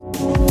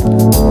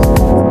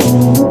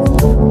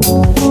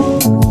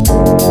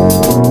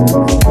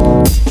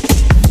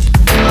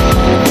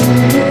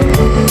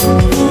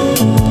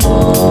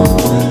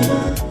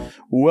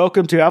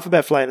welcome to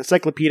Alphabet Flight, an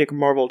encyclopedic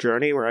Marvel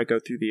journey where I go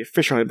through the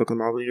official handbook of the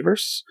Marvel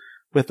Universe.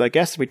 With a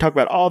guest, we talk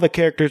about all the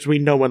characters we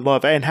know and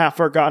love and have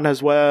forgotten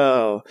as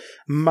well.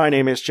 My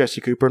name is Jesse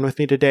Cooper, and with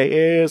me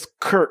today is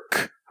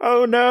Kirk.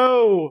 Oh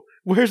no!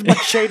 Where's my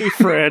shady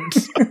friend?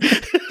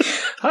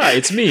 Hi,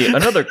 it's me,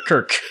 another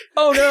Kirk.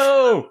 Oh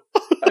no!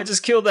 I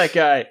just killed that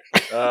guy.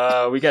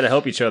 We gotta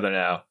help each other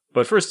now.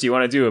 But first, do you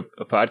want to do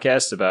a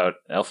podcast about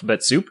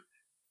alphabet soup?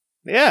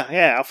 Yeah,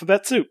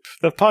 Alphabet Soup.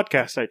 The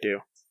podcast I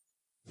do.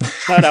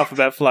 Not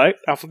Alphabet Flight,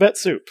 Alphabet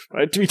Soup.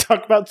 We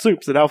talk about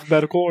soups in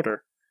alphabetical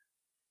order.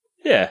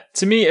 Yeah,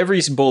 to me, every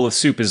bowl of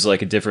soup is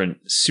like a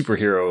different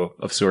superhero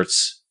of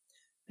sorts.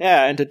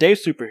 Yeah, and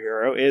today's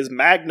superhero is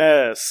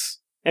Magnus.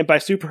 And by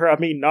superhero, I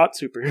mean not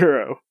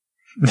superhero.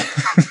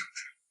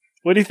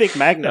 What do you think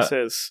Magnus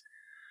is?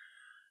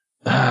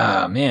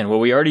 Man, well,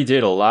 we already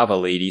did a lava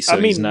lady, so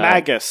he's not...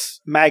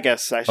 Magus.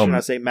 Magus, I should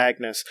not say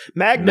Magnus.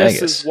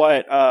 Magnus is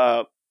what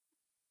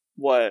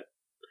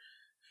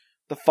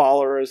the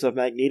followers of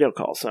Magneto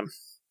calls him.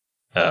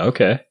 Oh,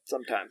 okay.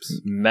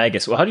 Sometimes.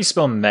 Magus. Well, how do you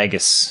spell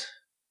Magus?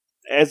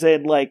 As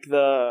in, like,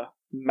 the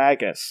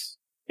Magus.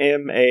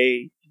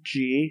 M-A-G-U-S.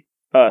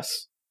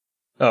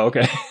 Oh,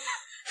 okay.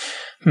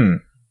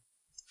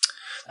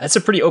 That's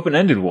a pretty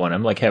open-ended one.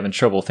 I'm, like, having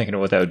trouble thinking of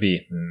what that would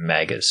be.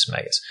 Magus.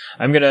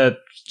 I'm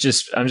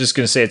just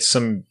gonna say it's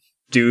some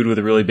dude with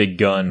a really big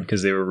gun,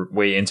 because they were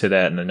way into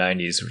that in the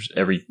 90s.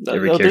 Every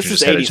character this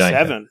just was had a giant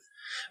 87.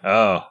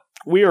 Oh.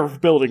 We are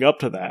building up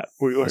to that.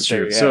 We weren't That's there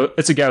true. yet. So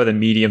it's a guy with a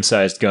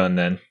medium-sized gun,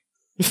 then.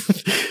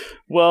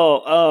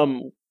 Well,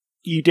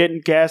 you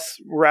didn't guess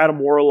Radam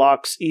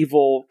Warlock's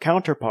evil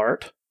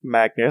counterpart,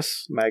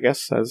 Magus,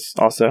 as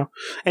also,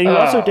 and you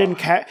also didn't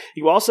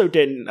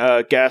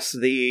guess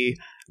the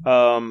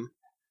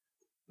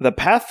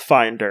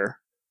Pathfinder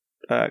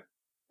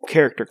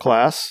character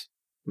class,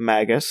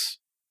 Magus,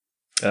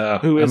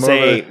 who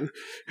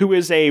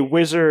is a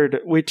wizard,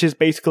 which is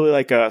basically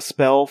like a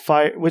spell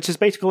fighter.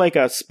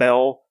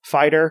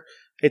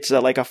 It's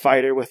like a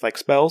fighter with like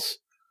spells.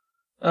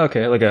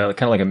 Okay, like a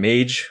kind of like a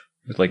mage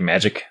with like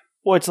magic.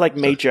 Well, it's like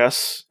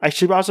Magus. I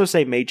should also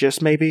say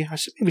Magus, maybe. I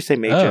should maybe say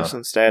Magus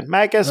instead.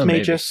 Magus,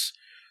 Magus.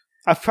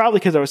 Probably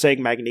because I was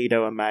saying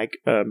Magneto and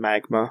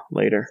Magma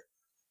later.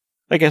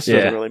 I guess it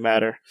doesn't really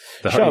matter.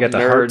 You got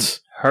the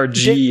hard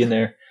G in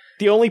there.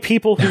 The only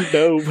people who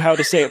know how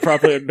to say it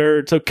properly are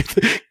nerds, so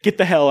get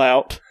the hell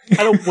out.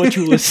 I don't want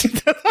you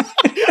listening.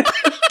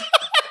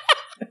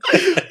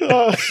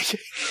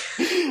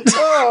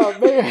 Oh,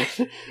 man.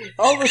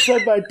 All of a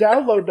sudden, my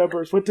download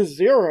numbers went to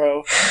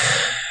 0.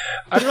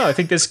 I don't know. I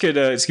think this could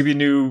be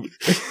new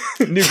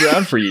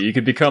ground for you. You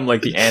could become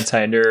like the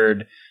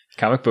anti-nerd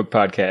comic book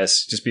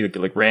podcast. Just be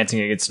like ranting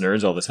against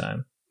nerds all the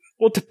time.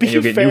 Well, to be fair,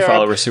 you'll get new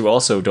followers who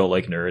also don't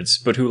like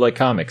nerds, but who like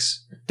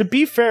comics. To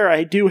be fair,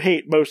 I do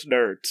hate most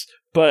nerds,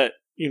 but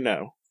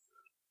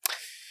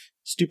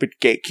stupid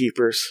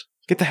gatekeepers,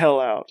 get the hell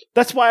out.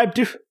 That's why I'm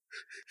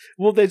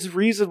Well, there's a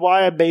reason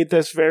why I made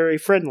this very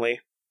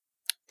friendly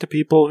to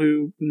people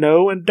who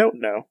know and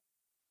don't know.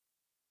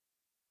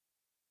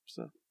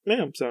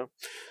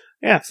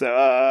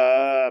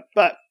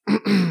 But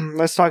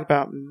let's talk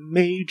about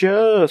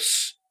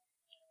Magus.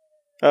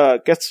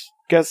 Guess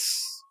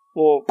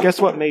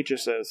what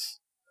Magus is.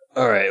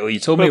 All right. Well, you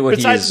told me what he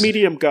is. Besides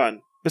medium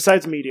gun.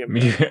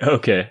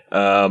 Okay.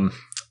 Now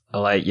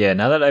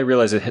that I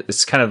realize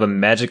it's kind of a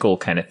magical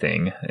kind of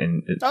thing.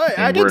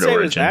 I didn't say it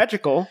was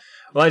magical.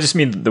 Well, I just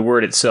mean the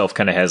word itself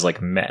kind of has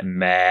like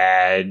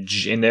mag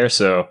in there.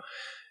 So,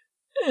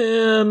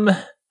 I'm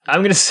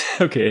just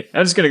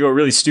gonna go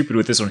really stupid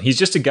with this one. He's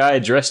just a guy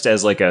dressed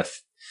as like a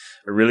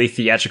really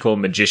theatrical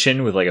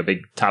magician with like a big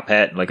top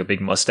hat and like a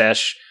big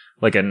mustache,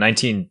 like a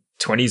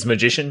 1920s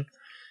magician,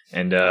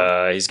 and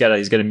he's got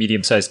a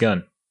medium-sized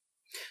gun.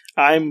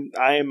 I'm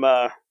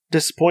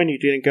disappointed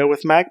you didn't go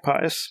with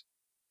magpies,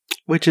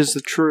 which is the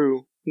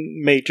true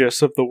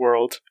magus of the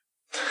world.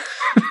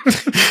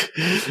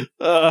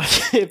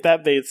 If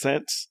that made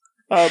sense.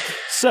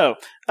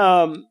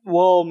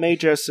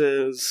 Magus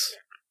is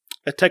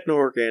a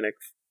techno-organic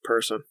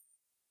person.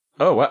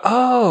 Oh, wow.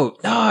 Oh,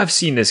 no, I've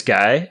seen this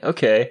guy.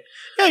 Okay.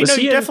 Yeah,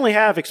 you definitely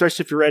have,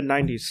 especially if you read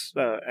 90s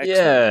X-Men.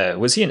 Yeah,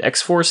 was he in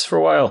X-Force for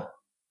a while?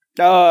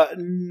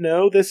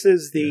 No, this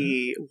is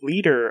the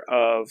leader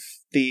of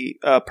the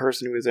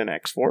person who is in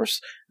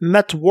X-Force, and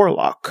that's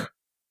Warlock.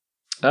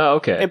 Oh,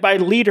 okay. And by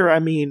leader, I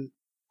mean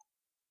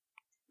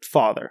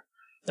father.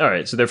 All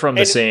right, so they're from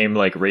the same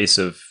like race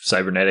of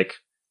cybernetic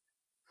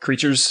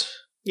creatures?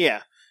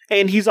 Yeah.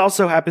 And he's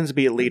also happens to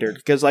be a leader,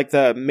 because like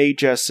the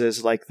Magus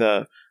is like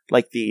the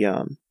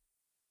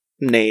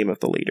name of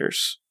the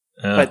leaders.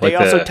 But they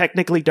also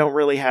technically don't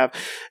really have...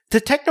 The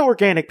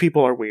techno-organic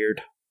people are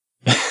weird.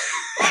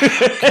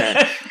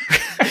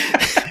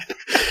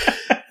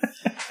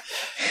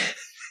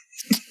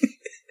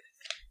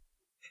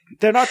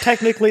 They're not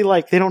technically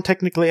like... They don't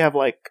technically have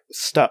like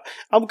stuff.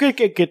 I'm going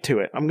to get to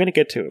it. We're going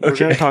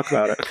to talk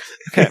about it.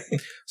 Okay.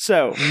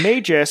 So,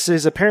 Magus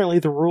is apparently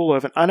the ruler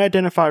of an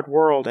unidentified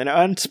world and an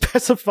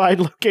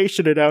unspecified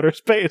location in outer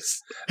space.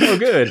 Oh,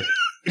 good.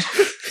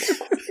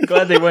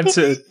 Glad they went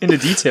into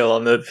detail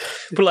on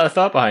put a lot of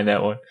thought behind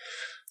that one.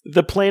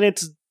 The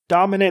planet's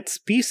dominant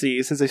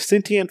species is a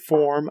sentient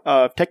form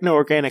of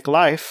techno-organic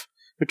life,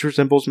 which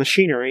resembles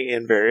machinery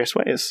in various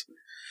ways.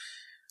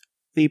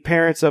 The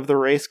parents of the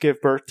race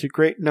give birth to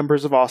great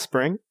numbers of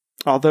offspring,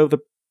 although the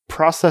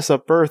process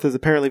of birth is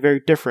apparently very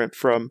different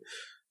for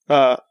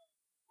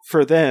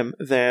them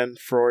than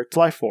for its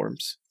life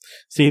forms.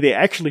 See, they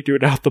actually do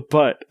it out the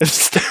butt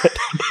instead.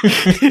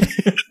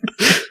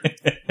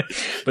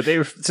 But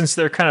since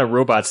they're kind of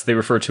robots, they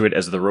refer to it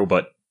as the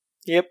robot.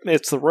 Yep,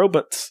 it's the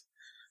robots.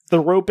 The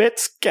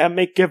robots can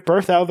give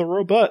birth out of the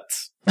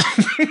robots.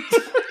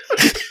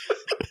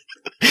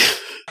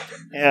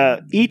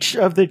 Each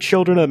of the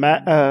children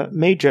of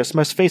Magus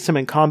must face him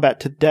in combat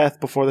to death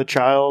before the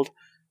child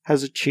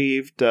has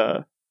achieved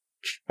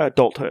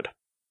adulthood.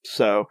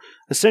 So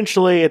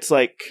essentially, it's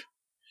like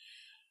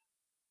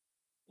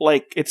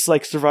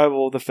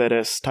survival of the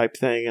fittest type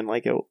thing, and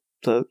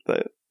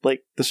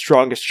the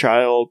strongest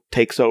child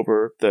takes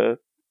over the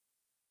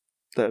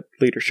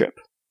leadership.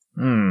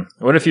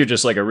 What if you're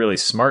just like a really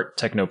smart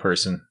techno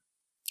person?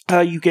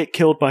 You get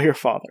killed by your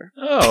father.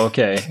 Oh,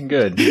 okay,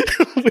 good.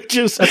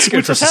 That's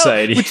good for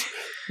society.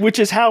 Which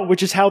is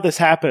how this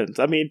happens.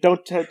 I mean,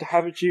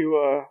 haven't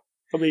you?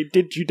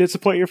 Did you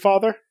disappoint your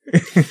father?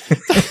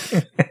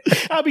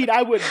 I mean,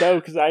 I wouldn't know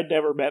because I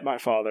never met my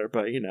father,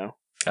 but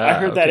I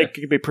heard that it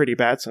can be pretty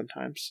bad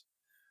sometimes.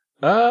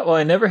 Well,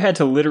 I never had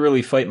to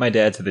literally fight my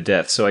dad to the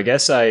death, so I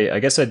guess I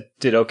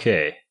did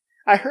okay.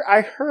 I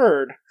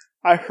heard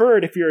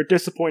if you're a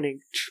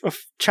disappointing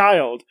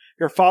child,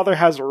 your father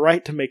has a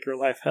right to make your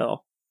life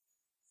hell.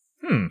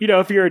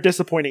 If you're a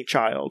disappointing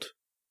child,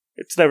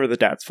 it's never the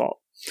dad's fault.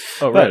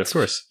 Oh, right, of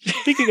course.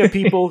 Speaking of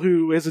people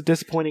who is a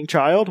disappointing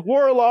child,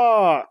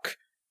 Warlock!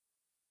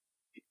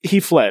 He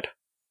fled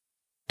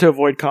to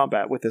avoid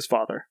combat with his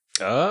father.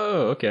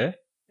 Oh, okay.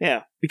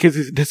 Yeah, because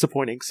he's a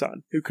disappointing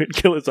son who couldn't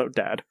kill his own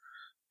dad.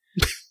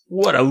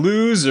 What a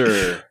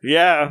loser!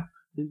 Yeah.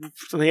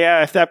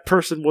 If that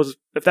person was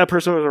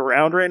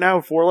around right now,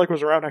 if Warlock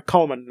was around, I'd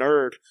call him a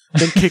nerd,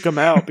 then kick him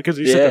out because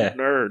he's such a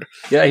nerd.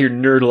 Yeah, you're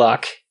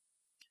Nerdlock.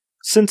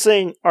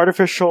 Sensing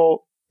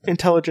artificial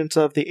intelligence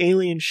of the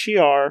alien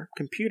Shi'ar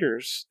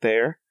computers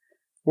there,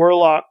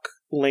 Warlock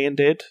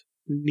landed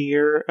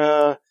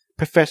near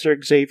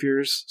Professor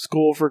Xavier's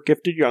School for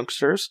Gifted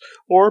Youngsters,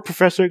 or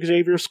Professor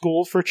Xavier's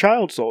School for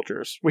Child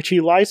Soldiers, which he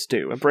lies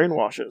to and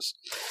brainwashes.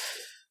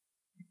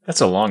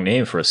 That's a long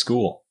name for a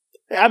school.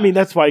 I mean,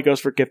 that's why he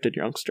goes for Gifted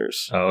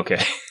Youngsters. Oh, okay.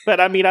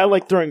 But I mean, I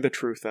like throwing the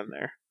truth in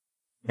there.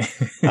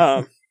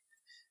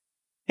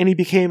 And he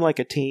became like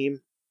a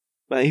team.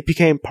 He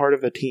became part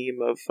of a team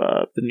of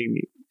the New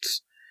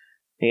Mutants.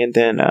 And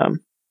then,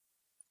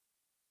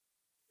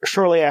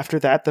 shortly after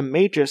that, the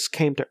Magus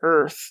came to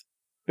Earth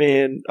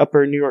in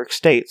Upper New York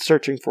State,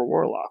 searching for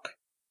Warlock.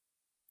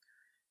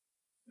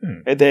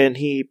 And then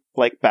he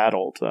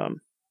battled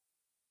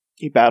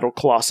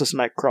Colossus,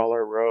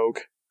 Nightcrawler, Rogue.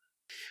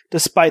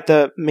 Despite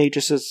the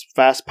Magus's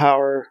vast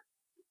power,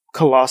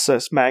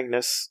 Colossus,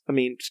 Nightcrawler,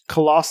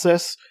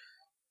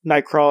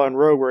 and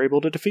Rogue were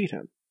able to defeat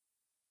him.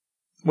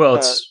 Well,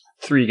 it's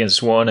 3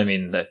 against 1. I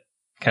mean, that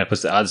kind of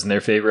puts the odds in their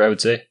favor, I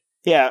would say.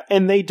 Yeah,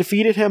 and they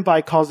defeated him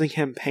by causing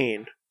him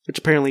pain, which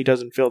apparently he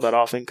doesn't feel that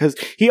often, because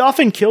he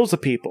often kills the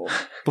people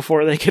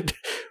before they can...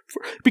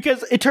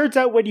 Because it turns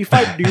out when you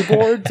fight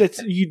newborns,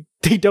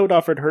 they don't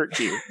often hurt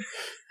you.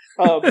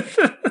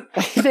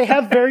 They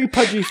have very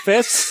pudgy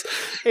fists,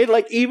 and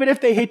even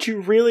if they hit you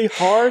really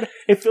hard,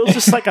 it feels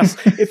just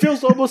it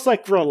feels almost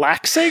like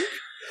relaxing.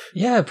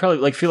 Yeah,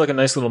 probably feel like a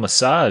nice little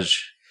massage.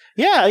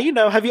 Yeah,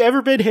 have you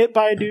ever been hit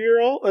by a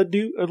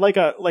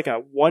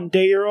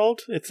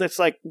 1-day-old? It's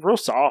real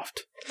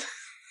soft.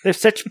 They have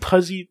such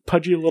pudgy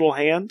little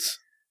hands.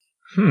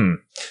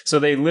 So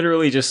they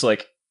literally just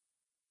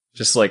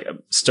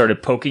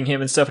started poking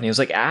him and stuff, and he was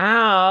like,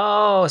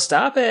 "Ow,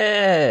 stop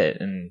it!"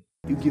 And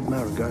you give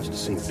my regards to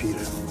St.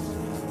 Peter,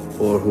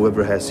 or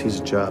whoever has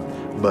his job,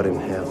 but in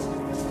hell.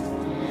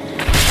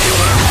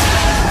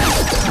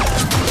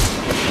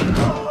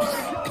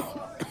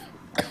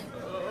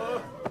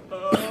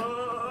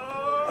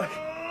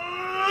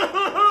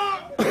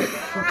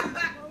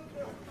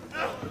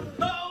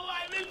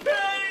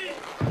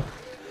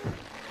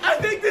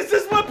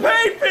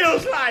 Pain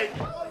feels like.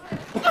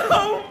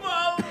 Oh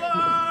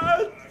my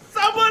Lord!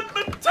 Someone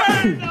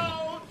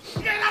maternal!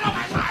 Get out of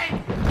my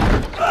way!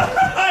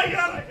 I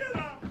gotta get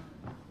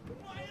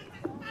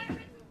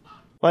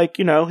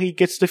out! He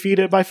gets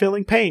defeated by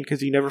feeling pain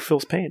because he never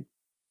feels pain.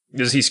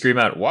 Does he scream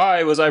out,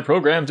 "Why was I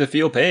programmed to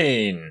feel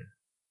pain"?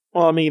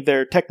 Well, I mean,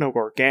 they're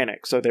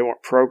techno-organic, so they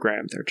weren't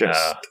programmed.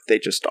 They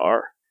just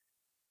are.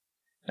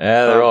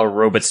 They're all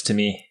robots to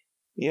me.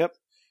 Yep.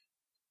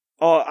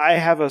 Oh, I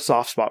have a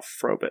soft spot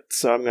for robots,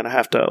 so I'm gonna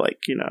have to,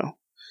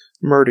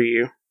 murder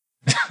you.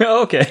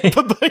 Okay.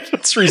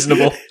 That's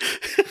reasonable.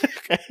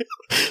 Okay.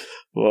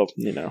 Well,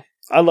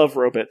 I love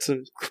robots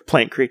and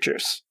plant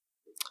creatures.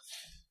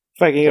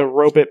 If I can get a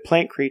robot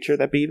plant creature,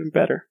 that'd be even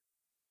better.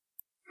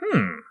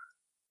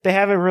 they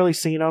haven't really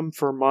seen him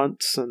for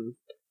months, and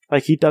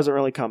like he doesn't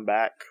really come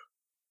back.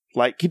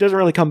 Like he doesn't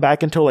really come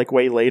back until like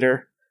way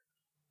later,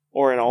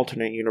 or in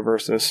alternate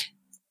universes.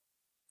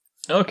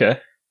 Okay.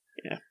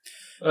 Yeah.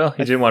 Well,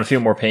 he didn't want to feel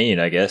more pain,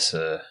 I guess.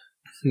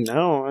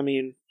 No, I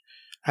mean,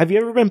 have you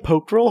ever been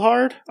poked real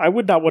hard? I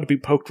would not want to be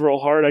poked real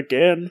hard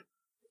again.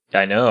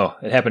 I know.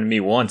 It happened to me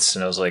once,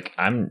 and I was like,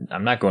 I'm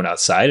not going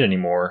outside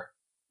anymore.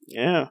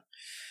 Yeah.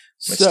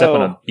 Might step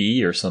on a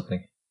bee or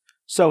something.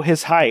 So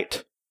his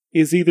height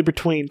is either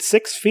between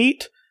 6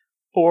 feet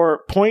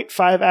or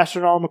 0.5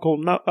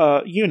 astronomical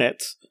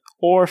units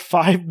or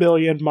 45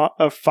 million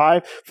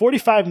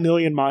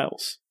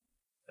miles.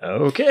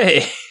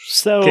 Okay.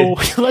 So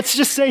let's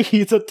just say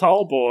he's a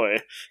tall boy.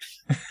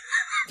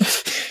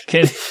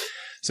 Can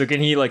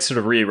he like sort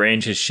of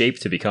rearrange his shape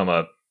to become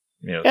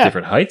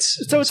different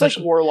heights? So it's like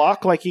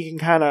Warlock, like he can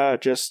kind of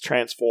just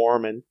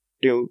transform and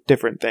do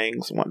different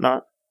things and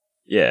whatnot.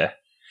 Yeah.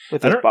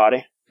 With his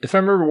body. If I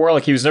remember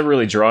Warlock, he was never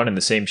really drawn in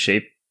the same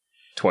shape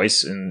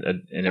twice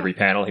in every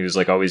panel. He was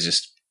like always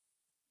just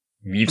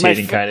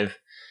mutating kind of.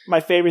 My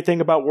favorite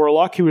thing about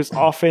Warlock, he was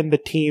often the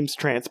team's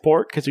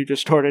transport because he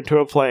just turned into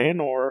a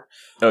plane, or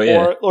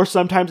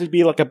sometimes it'd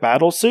be like a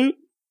battle suit.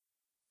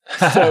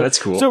 So, that's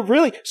cool. So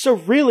really,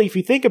 if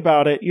you think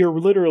about it, you're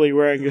literally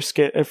wearing your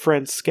a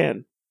friend's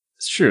skin.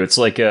 It's true. It's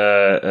like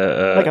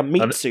a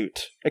meat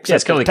suit, except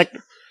it's kind of like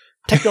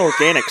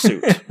techno-organic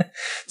suit.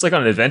 It's like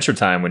on Adventure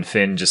Time when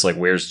Finn just like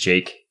wears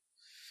Jake.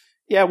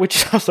 Yeah,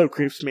 which also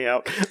creeps me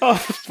out.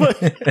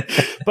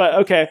 But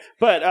okay,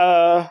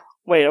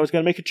 wait, I was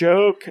gonna make a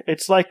joke.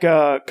 It's like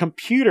a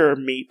computer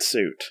meat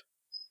suit.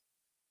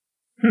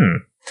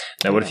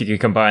 Now, what if you could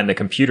combine the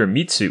computer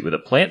meat suit with a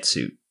plant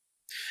suit?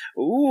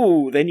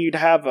 Ooh, then you'd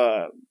have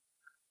a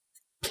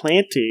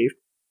planty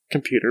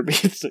computer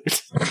meat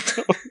suit.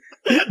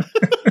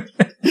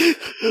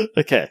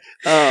 Okay.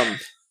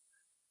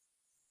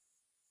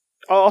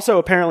 Also,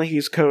 apparently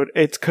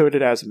it's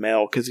coded as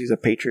male because he's a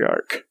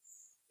patriarch.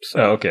 So,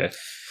 okay.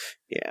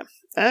 Yeah.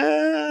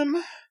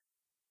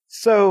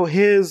 So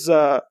his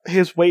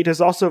weight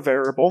is also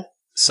variable.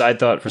 Side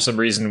thought: for some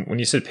reason, when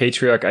you said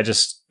patriarch, I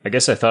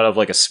guess I thought of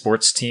like a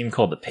sports team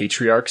called the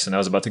Patriarchs, and I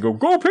was about to go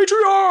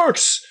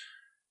Patriarchs.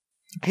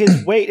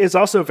 His weight is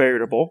also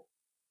variable.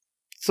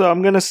 So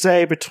I'm gonna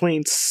say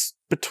between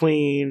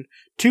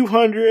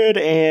 200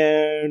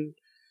 and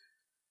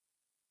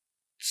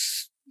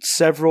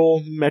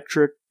several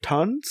metric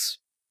tons.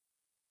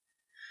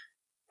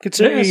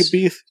 Considering he'd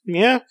be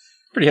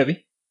pretty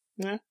heavy.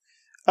 Yeah.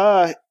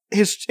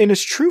 In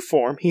his true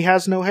form, he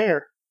has no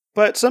hair,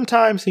 but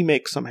sometimes he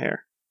makes some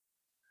hair.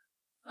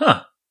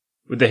 Huh?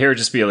 Would the hair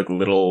just be like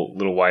little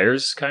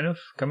wires, kind of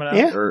coming out?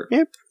 Yeah,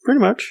 yeah, pretty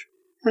much.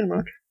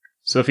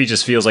 So if he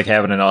just feels like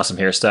having an awesome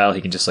hairstyle,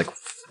 he can just like,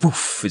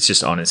 poof, it's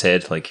just on his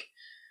head, like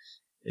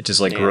it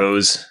just like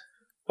grows.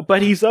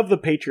 But he's of the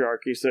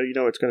patriarchy, so you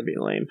know it's going to be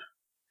lame.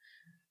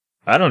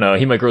 I don't know.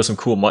 He might grow some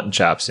cool mutton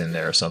chops in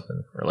there or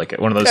something, or like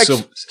one of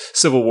those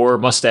Civil War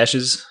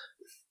mustaches.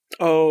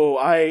 Oh,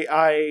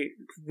 I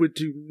would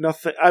do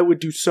nothing. I would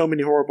do so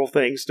many horrible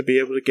things to be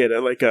able to get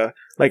a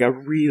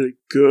really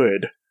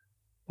good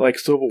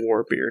Civil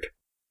War beard.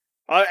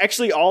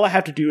 Actually, all I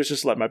have to do is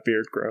just let my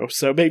beard grow.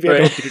 So maybe I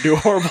don't get to do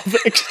horrible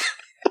things,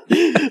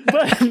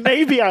 but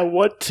maybe I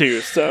want to.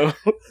 So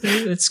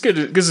it's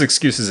good as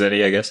excuse as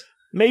any, I guess.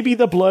 Maybe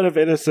the blood of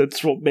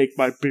innocence will make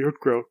my beard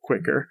grow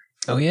quicker.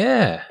 Oh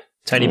yeah,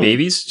 tiny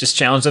babies. Just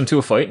challenge them to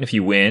a fight, and if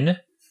you win,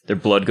 their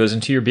blood goes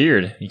into your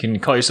beard. You can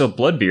call yourself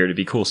Bloodbeard. It'd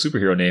be a cool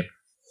superhero name.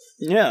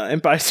 Yeah,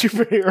 and by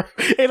superhero,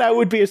 and I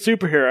would be a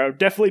superhero.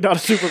 Definitely not a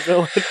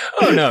supervillain.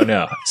 Oh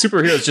no,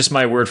 superhero is just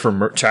my word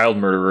for child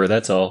murderer.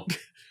 That's all.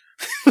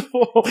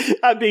 Well,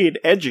 I mean,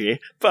 edgy,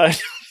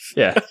 but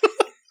yeah.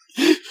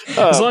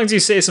 As long as you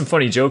say some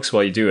funny jokes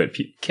while you do it,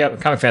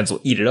 comic fans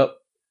will eat it up.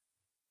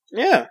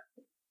 Yeah.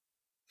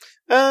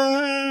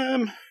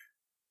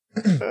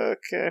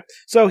 Okay.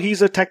 So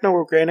he's a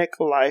techno-organic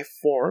life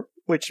form,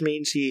 which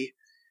means he's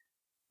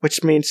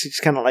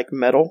kind of like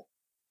metal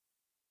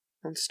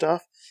and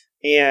stuff,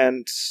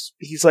 and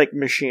he's like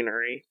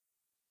machinery,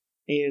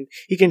 and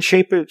he can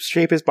shape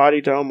his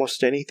body to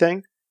almost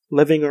anything,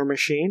 living or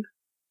machine.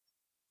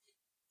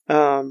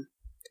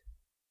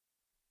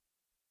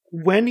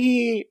 When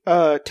he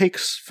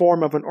takes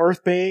form of an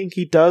earth being,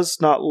 he does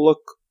not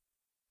look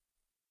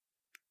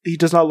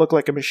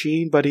like a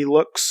machine, but he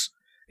looks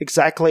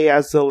exactly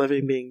as the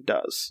living being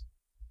does.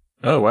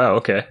 Oh wow,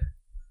 okay.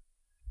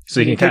 So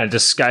he can kind of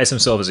disguise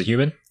himself as a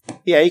human?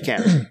 Yeah, he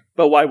can.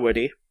 But why would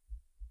he?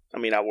 I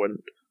mean, I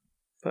wouldn't.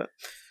 But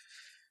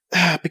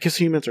because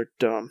humans are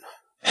dumb.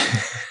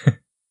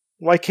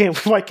 Why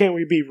can't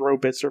we be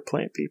robots or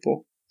plant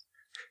people?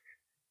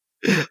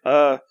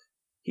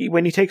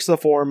 When he takes the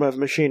form of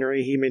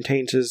machinery, he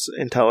maintains his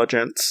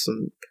intelligence,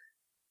 and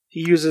he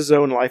uses his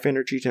own life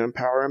energy to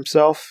empower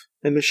himself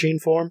in machine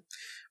form.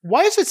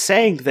 Why is it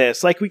saying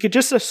this? Like, we could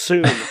just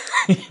assume.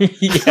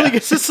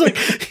 It's just like,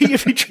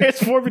 if he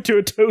transforms into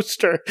a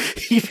toaster,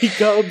 he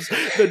becomes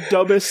the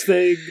dumbest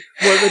thing,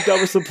 one of the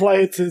dumbest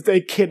appliances. They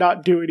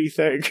cannot do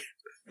anything.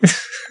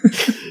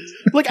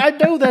 Like, I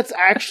know that's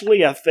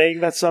actually a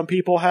thing that some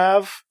people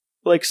have.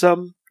 Like,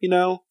 some,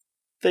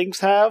 things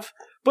have.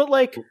 But,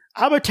 like,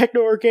 I'm a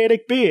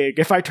techno-organic being.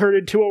 If I turn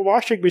into a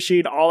washing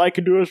machine, all I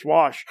can do is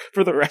wash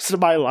for the rest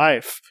of my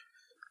life.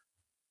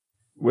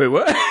 Wait,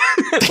 what?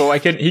 Well,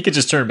 he could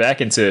just turn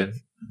back into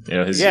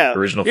his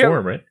original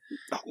form, right?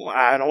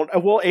 I don't.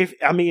 Well,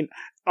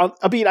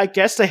 I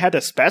guess they had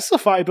to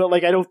specify, but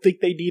like, I don't think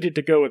they needed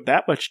to go in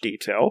that much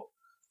detail.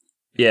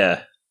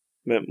 Yeah,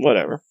 but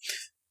whatever.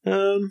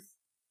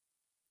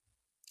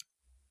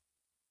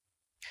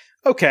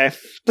 Okay,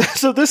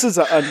 so this is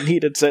an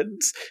unneeded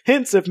sentence.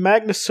 Hence, if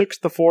Magnus took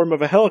the form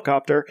of a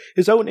helicopter,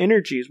 his own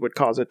energies would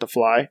cause it to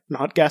fly,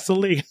 not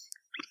gasoline.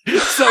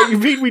 So you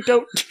mean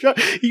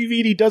you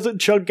mean he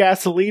doesn't chug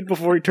gasoline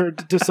before he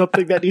turns into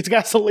something that needs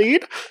gasoline?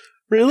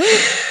 Really?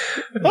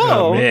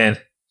 Oh man,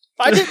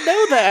 I didn't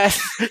know that.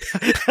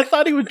 I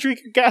thought he was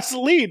drinking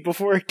gasoline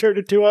before he turned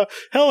into a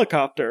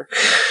helicopter.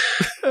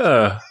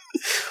 Well,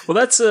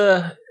 that's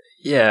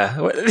yeah.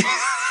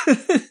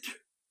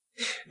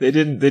 They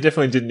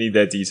definitely didn't need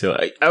that detail.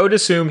 I would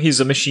assume he's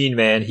a machine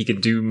man. He can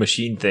do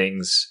machine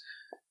things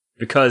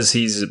because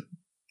he's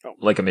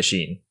like a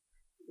machine.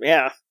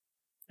 Yeah.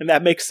 And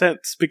that makes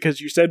sense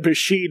because you said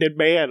machine and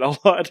man a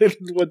lot in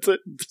one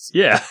sentence.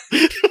 Yeah.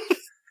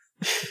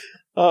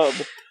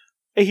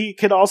 He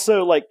can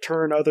also like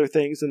turn other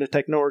things into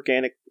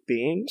techno-organic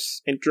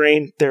beings and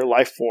drain their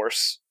life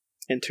force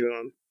into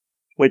them,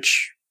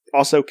 which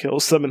also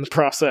kills them in the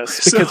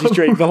process because he's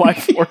draining the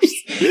life force.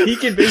 He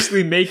can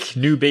basically make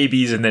new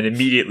babies and then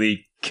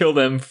immediately kill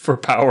them for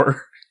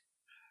power.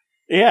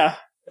 Yeah.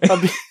 He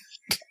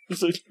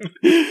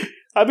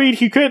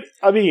could.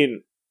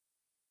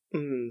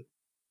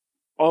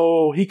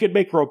 He could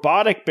make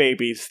robotic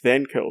babies,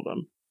 then kill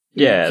them.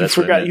 Yeah, that's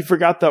what I meant. You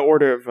forgot the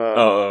order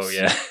of.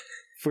 Yeah.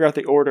 Forgot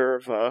the order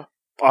of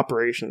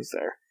operations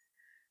there.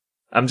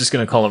 I'm just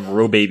gonna call them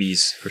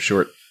robabies for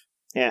short.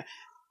 Yeah.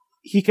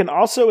 He can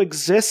also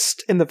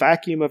exist in the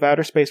vacuum of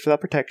outer space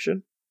without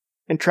protection,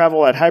 and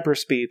travel at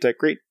hyperspeeds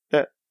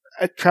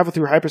travel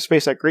through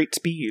hyperspace at great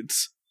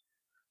speeds.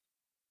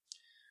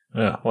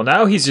 Yeah. Well,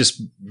 now he's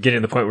just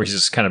getting to the point where he's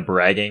just kind of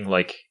bragging.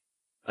 Like,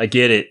 I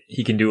get it.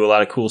 He can do a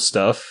lot of cool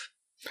stuff.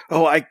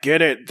 Oh, I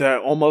get it. The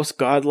almost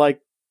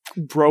godlike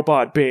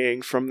robot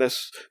being from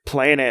this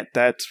planet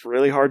that's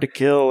really hard to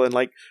kill, and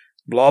like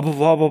blah blah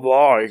blah blah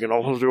blah. You can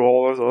also do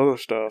all this other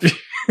stuff.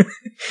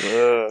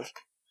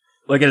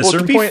 Like at a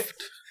certain point.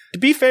 To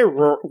be fair,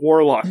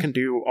 Warlock can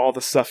do all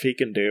the stuff he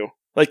can do.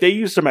 Like they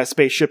used him as a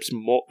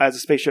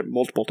spaceship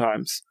multiple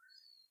times.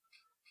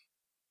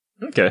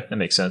 Okay, that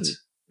makes sense.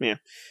 Yeah,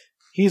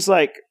 he's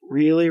like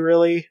really,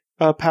 really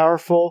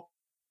powerful.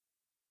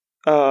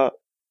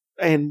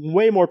 And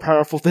way more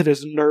powerful than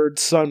his nerd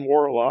son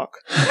Warlock.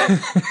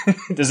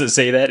 Does it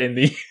say that in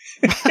the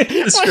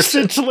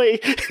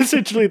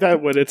essentially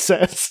that's what it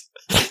says.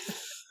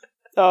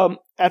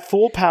 At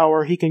full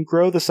power, he can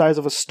grow the size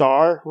of a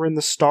star, rend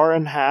the star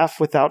in half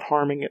without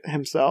harming it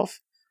himself,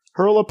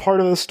 hurl a part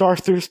of the star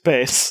through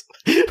space,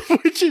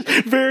 which is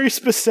very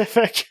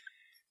specific.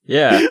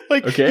 Yeah.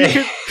 Like,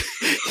 okay.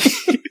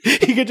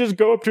 He could just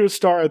go up to a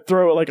star and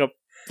throw it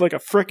like a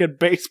frickin'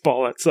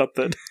 baseball at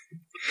something.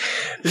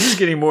 This is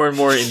getting more and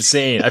more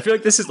insane. I feel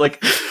like this is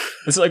like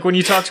when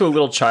you talk to a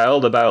little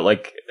child about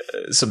like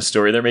some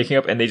story they're making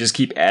up, and they just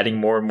keep adding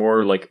more and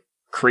more like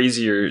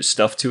crazier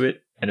stuff to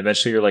it, and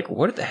eventually you're like,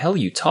 "What the hell are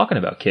you talking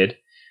about, kid?"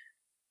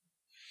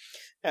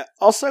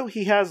 Also,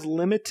 he has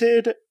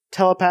limited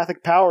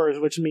telepathic powers,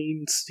 which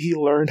means he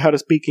learned how to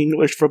speak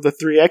English from the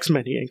 3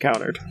 X-Men he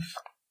encountered.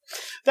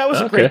 That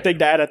was a great thing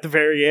to add at the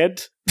very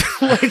end.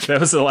 Like, that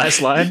was the last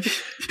line?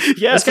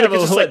 Yeah, that's kind of a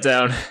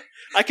letdown.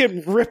 I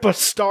can rip a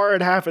star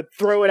in half and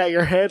throw it at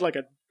your head like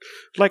a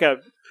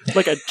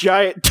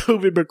giant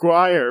Tobey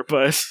Maguire,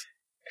 but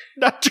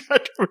not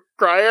Jerry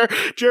Maguire.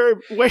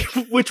 Wait,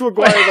 which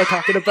Maguire am I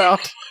talking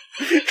about?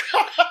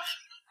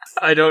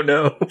 I don't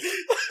know.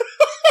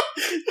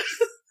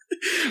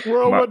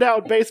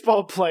 World-renowned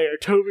baseball player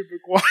Tobey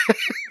Maguire.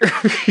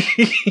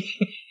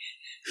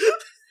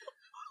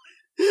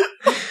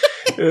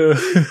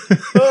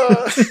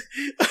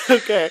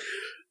 Okay.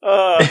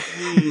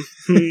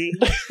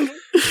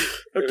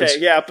 Okay,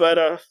 yeah,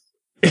 but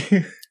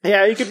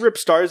yeah, you can rip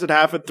stars in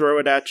half and throw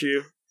it at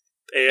you.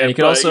 And you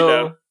can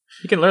also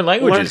you can learn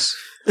languages.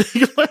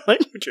 You can learn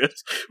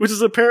languages, which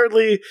is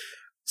apparently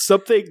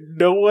something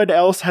no one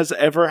else has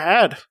ever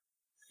had.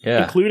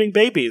 Yeah, including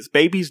babies.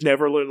 Babies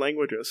never learn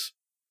languages.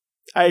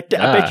 I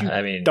bet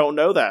you don't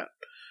know that.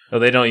 Well,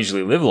 they don't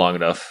usually live long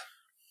enough.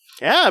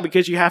 Yeah,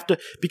 because you have to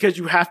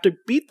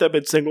beat them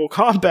in single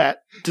combat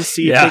to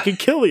see if they can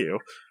kill you.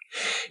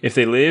 If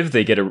they live,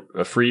 they get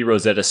a free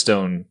Rosetta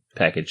Stone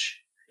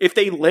package. If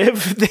they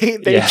live,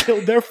 they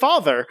killed their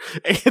father,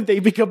 and they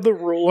become the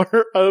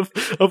ruler of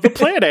the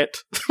planet.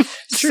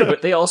 True,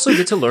 but they also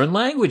get to learn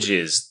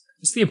languages.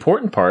 That's the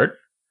important part.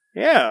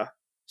 Yeah.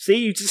 See,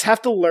 you just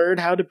have to learn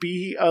how to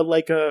be a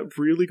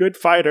really good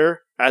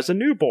fighter as a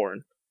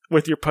newborn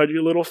with your pudgy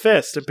little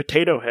fist and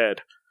potato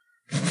head.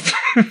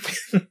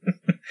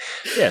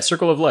 Yeah,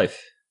 Circle of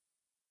Life.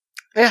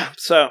 Yeah,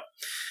 so,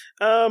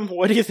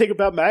 what do you think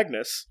about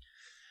Magnus?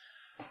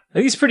 I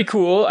think he's pretty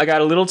cool. I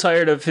got a little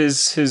tired of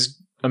his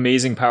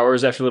amazing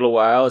powers after a little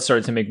while. It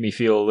started to make me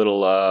feel a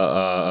little,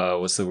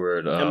 what's the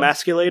word?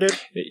 Emasculated?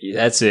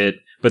 That's it.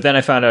 But then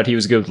I found out he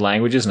was good with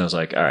languages, and I was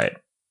like, all right,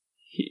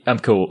 I'm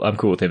cool. I'm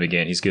cool with him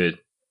again. He's good.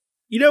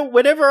 You know,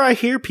 whenever I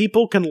hear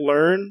people can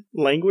learn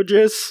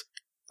languages,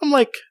 I'm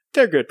like,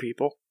 they're good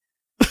people.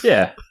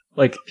 Yeah.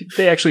 Like,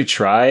 they actually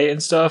try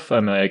and stuff.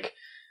 I'm like,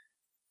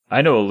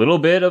 I know a little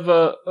bit of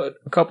a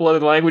couple other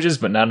languages,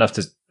 but not enough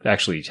to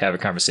actually have a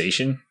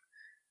conversation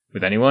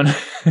with anyone.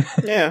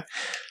 Yeah.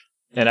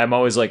 And I'm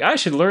always like, I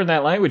should learn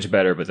that language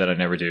better, but then I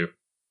never do.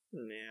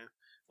 Yeah.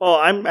 Well,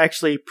 I'm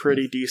actually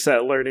pretty decent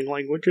at learning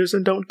languages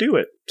and don't do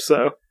it,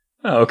 so.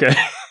 Oh, okay.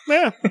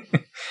 Yeah.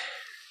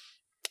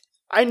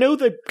 I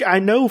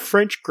know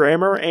French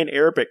grammar and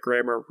Arabic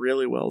grammar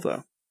really well,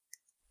 though.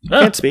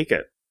 Can't speak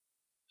it.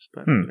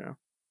 But, you know.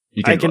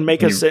 I can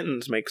make a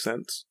sentence make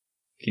sense.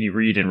 Can you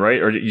read and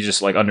write, or do you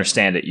just like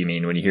understand it? You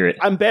mean when you hear it?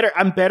 I'm better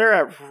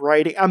at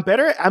writing.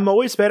 I'm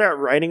always better at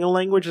writing a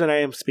language than I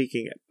am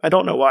speaking it. I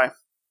don't know why.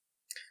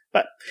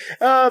 But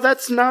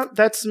that's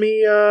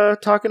me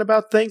talking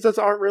about things that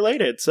aren't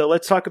related. So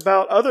let's talk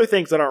about other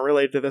things that aren't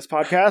related to this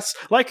podcast,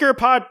 like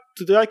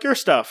your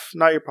stuff,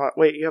 not your pod.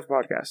 Wait, you have a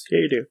podcast? Yeah,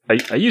 you do.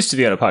 I used to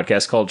be on a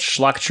podcast called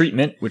Schlock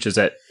Treatment, which is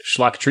at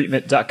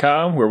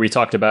schlockTreatment.com, where we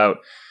talked about.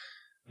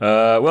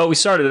 We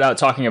started out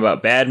talking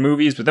about bad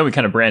movies, but then we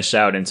kind of branched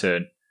out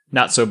into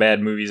not so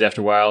bad movies after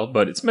a while.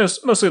 But it's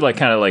mostly like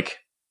kind of like,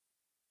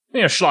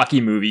 you know,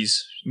 schlocky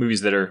movies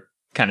that are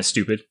kind of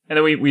stupid, and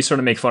then we sort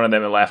of make fun of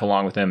them and laugh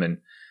along with them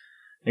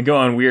and go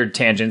on weird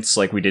tangents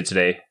like we did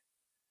today.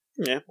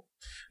 Yeah.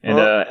 And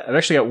I've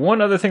actually got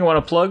one other thing I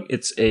want to plug.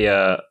 It's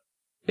a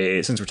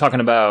since we're talking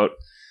about,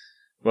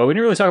 well, we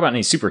didn't really talk about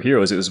any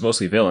superheroes. It was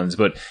mostly villains,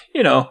 but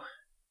you know,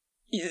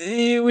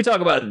 we talk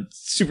about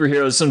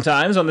superheroes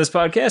sometimes on this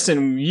podcast,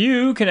 and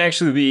you can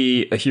actually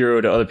be a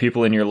hero to other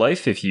people in your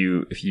life if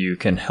you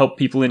can help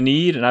people in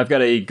need. And I've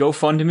got a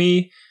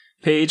GoFundMe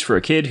page for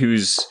a kid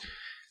who's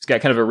got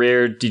kind of a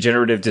rare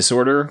degenerative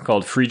disorder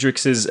called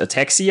Friedrich's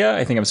ataxia.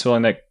 I think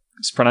I'm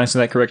pronouncing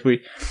that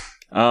correctly.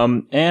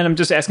 And I'm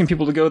just asking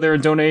people to go there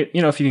and donate.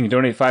 You know, if you can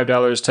donate $5,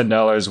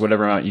 $10,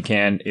 whatever amount you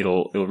can,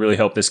 it'll really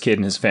help this kid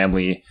and his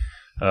family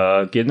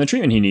get in the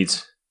treatment he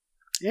needs.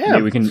 Yeah,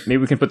 maybe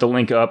we can put the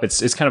link up.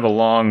 It's kind of a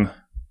long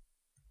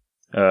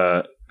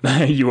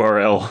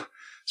URL.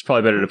 It's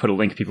probably better to put a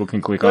link people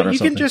can click on. Or you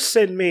something. can just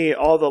send me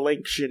all the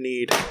links you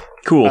need.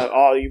 Cool.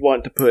 All you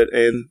want to put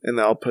in, and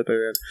I'll put it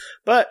in.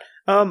 But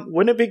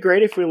wouldn't it be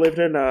great if we lived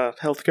in a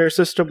healthcare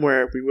system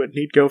where we wouldn't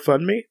need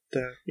GoFundMe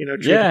to,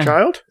 treat a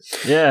child?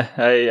 Yeah,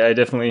 I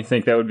definitely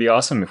think that would be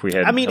awesome if we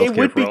had. I mean, it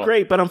would be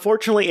great, but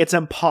unfortunately, it's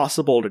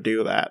impossible to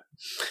do that.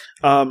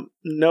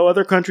 No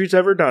other country's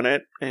ever done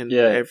it, and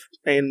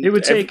it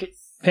would take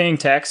paying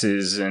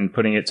taxes and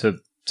putting it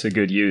to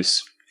good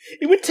use.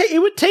 It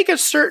would take a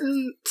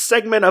certain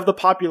segment of the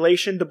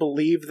population to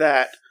believe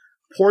that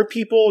poor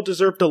people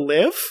deserve to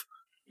live.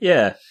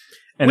 Yeah,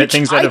 and that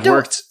things that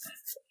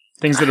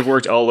have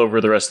worked all over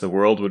the rest of the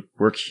world would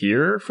work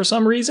here for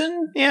some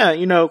reason.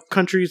 Yeah,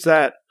 countries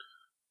that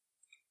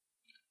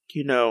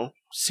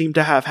seem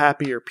to have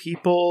happier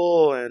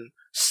people and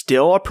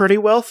still are pretty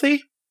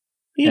wealthy.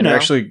 They're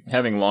actually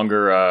having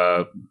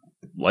longer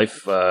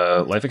life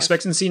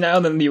expectancy now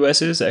than the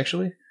U.S. is.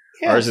 Actually,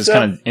 ours is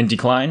kind of in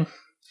decline.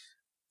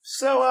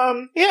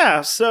 So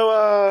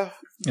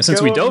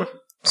since we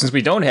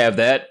don't have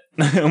that,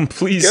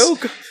 please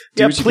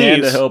do what you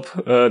can to help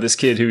this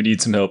kid who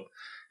needs some help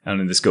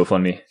on this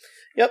GoFundMe.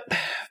 Yep,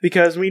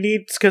 because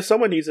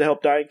someone needs to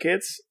help dying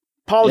kids.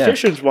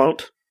 Politicians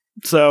won't.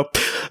 So,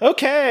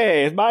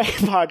 okay, my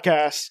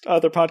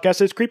other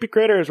podcast is Creepy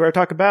Critters, where I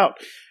talk about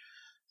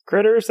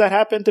critters that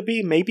happen to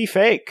be maybe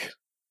fake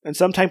and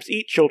sometimes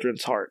eat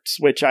children's hearts,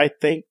 which I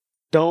think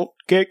don't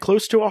get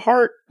close to a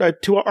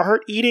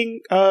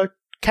heart-eating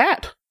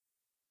cat.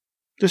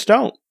 Just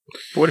don't.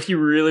 But what if you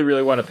really,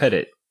 really want to pet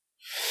it?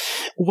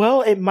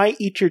 Well, it might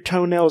eat your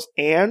toenails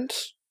and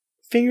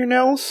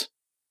fingernails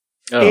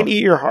and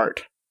eat your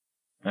heart.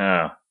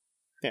 Oh.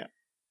 Yeah.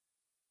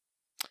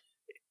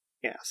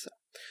 Yeah,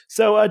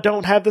 So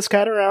don't have this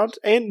cat around,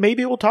 and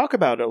maybe we'll talk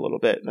about it a little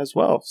bit as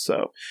well.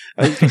 So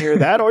you can hear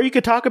that, or you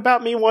could talk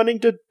about me wanting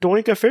to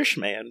doink a fish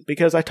man,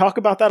 because I talk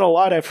about that a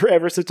lot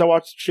ever since I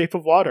watched Shape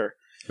of Water.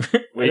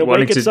 Wait, it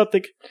awakens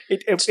something.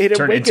 It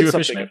turn into a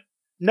fish man?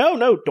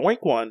 No, doink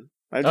one.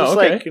 I just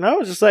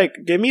just like,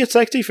 give me a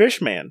sexy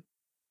fish man.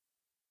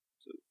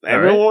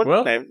 Everyone,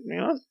 right.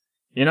 Well,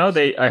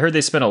 I heard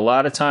they spent a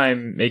lot of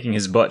time making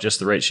his butt just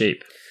the right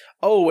shape.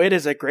 Oh, it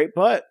is a great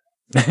butt.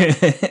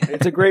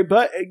 It's a great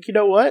butt. You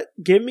know what?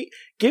 Give me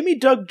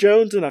Doug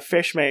Jones in a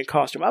fishman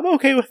costume. I'm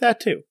okay with that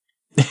too.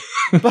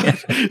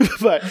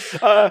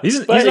 but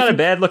he's not a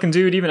bad looking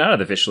dude even out of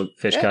the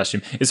fish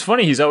costume. It's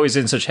funny he's always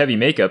in such heavy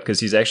makeup because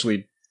he's actually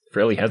a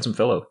fairly handsome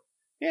fellow.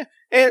 Yeah,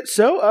 and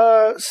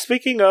so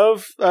speaking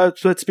of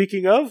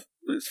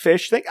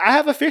fish thing, I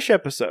have a fish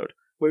episode.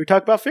 where we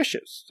talk about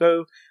fishes.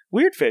 So,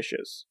 weird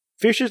fishes.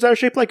 Fishes that are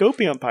shaped like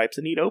opium pipes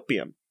and eat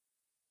opium.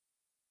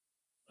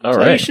 All so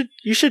right.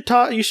 You should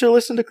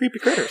listen to Creepy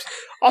Critters.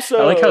 Also,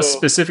 I like how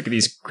specific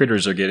these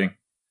critters are getting.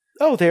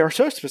 Oh, they are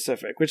so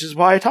specific, which is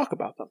why I talk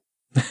about them.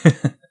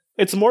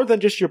 It's more than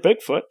just your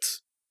Bigfoots.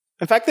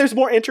 In fact, there's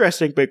more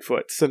interesting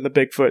Bigfoots than the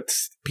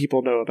Bigfoots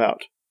people know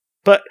about.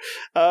 But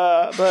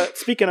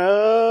speaking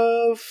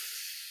of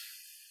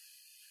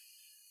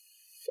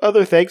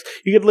other things,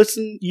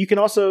 you can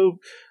also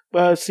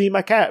see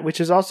my cat, which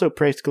is also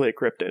basically a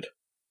cryptid.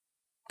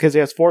 Because he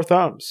has 4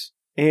 thumbs.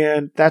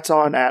 And that's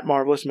on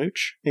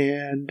 @MarvelousMooch.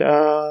 And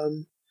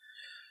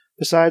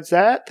besides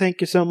that,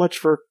 thank you so much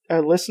for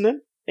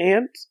listening.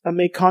 And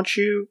may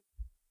Khonshu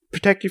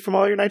protect you from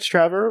all your night's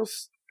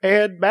travels.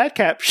 And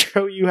Madcap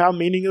show you how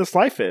meaningless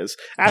life is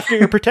after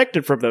you're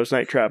protected from those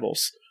night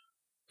travels.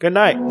 Good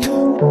night.